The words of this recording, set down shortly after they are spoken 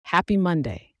Happy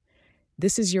Monday.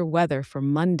 This is your weather for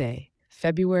Monday,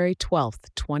 February 12th,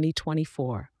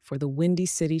 2024, for the Windy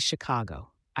City, Chicago.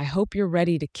 I hope you're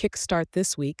ready to kickstart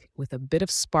this week with a bit of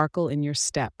sparkle in your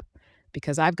step,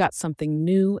 because I've got something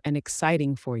new and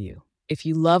exciting for you. If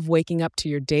you love waking up to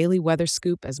your daily weather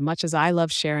scoop as much as I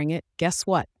love sharing it, guess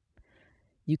what?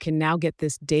 You can now get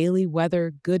this daily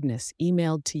weather goodness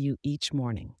emailed to you each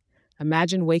morning.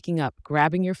 Imagine waking up,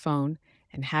 grabbing your phone,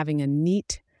 and having a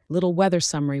neat little weather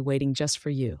summary waiting just for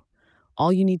you.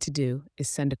 All you need to do is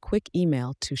send a quick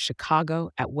email to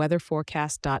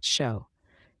chicago@weatherforecast.show.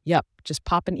 Yup, just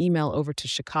pop an email over to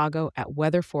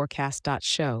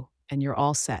chicago@weatherforecast.show and you're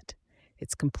all set.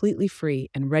 It's completely free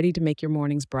and ready to make your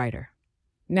mornings brighter.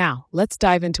 Now, let's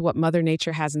dive into what Mother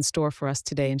Nature has in store for us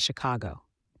today in Chicago.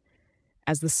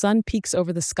 As the sun peeks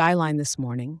over the skyline this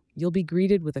morning, you'll be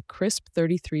greeted with a crisp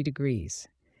 33 degrees.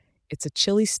 It's a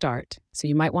chilly start, so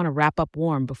you might want to wrap up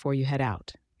warm before you head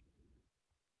out.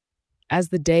 As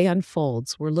the day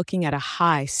unfolds, we're looking at a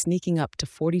high sneaking up to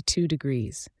 42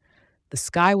 degrees. The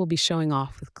sky will be showing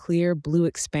off with clear blue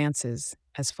expanses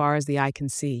as far as the eye can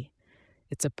see.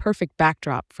 It's a perfect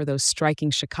backdrop for those striking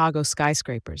Chicago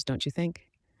skyscrapers, don't you think?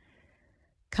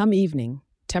 Come evening,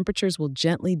 temperatures will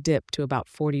gently dip to about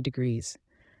 40 degrees.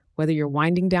 Whether you're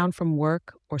winding down from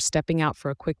work or stepping out for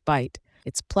a quick bite,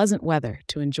 it's pleasant weather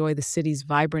to enjoy the city's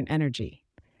vibrant energy.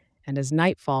 And as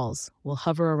night falls, we'll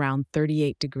hover around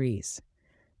 38 degrees.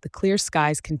 The clear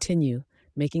skies continue,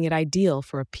 making it ideal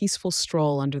for a peaceful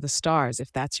stroll under the stars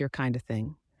if that's your kind of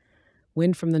thing.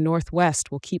 Wind from the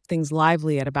northwest will keep things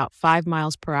lively at about 5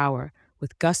 miles per hour,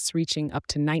 with gusts reaching up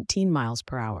to 19 miles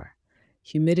per hour.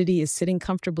 Humidity is sitting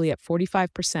comfortably at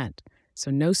 45%, so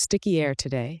no sticky air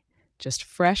today, just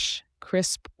fresh,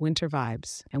 crisp winter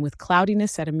vibes. And with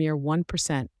cloudiness at a mere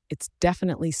 1%, it's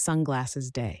definitely sunglasses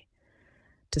day.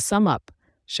 To sum up,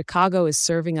 Chicago is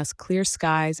serving us clear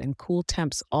skies and cool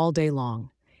temps all day long.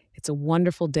 It's a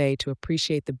wonderful day to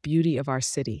appreciate the beauty of our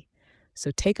city. So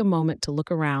take a moment to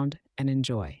look around and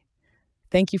enjoy.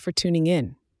 Thank you for tuning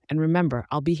in. And remember,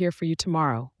 I'll be here for you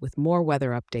tomorrow with more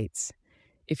weather updates.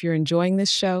 If you're enjoying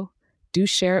this show, do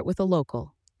share it with a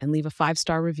local and leave a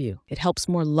 5-star review. It helps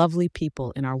more lovely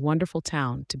people in our wonderful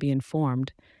town to be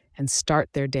informed and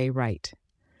start their day right.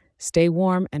 Stay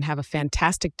warm and have a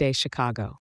fantastic day, Chicago.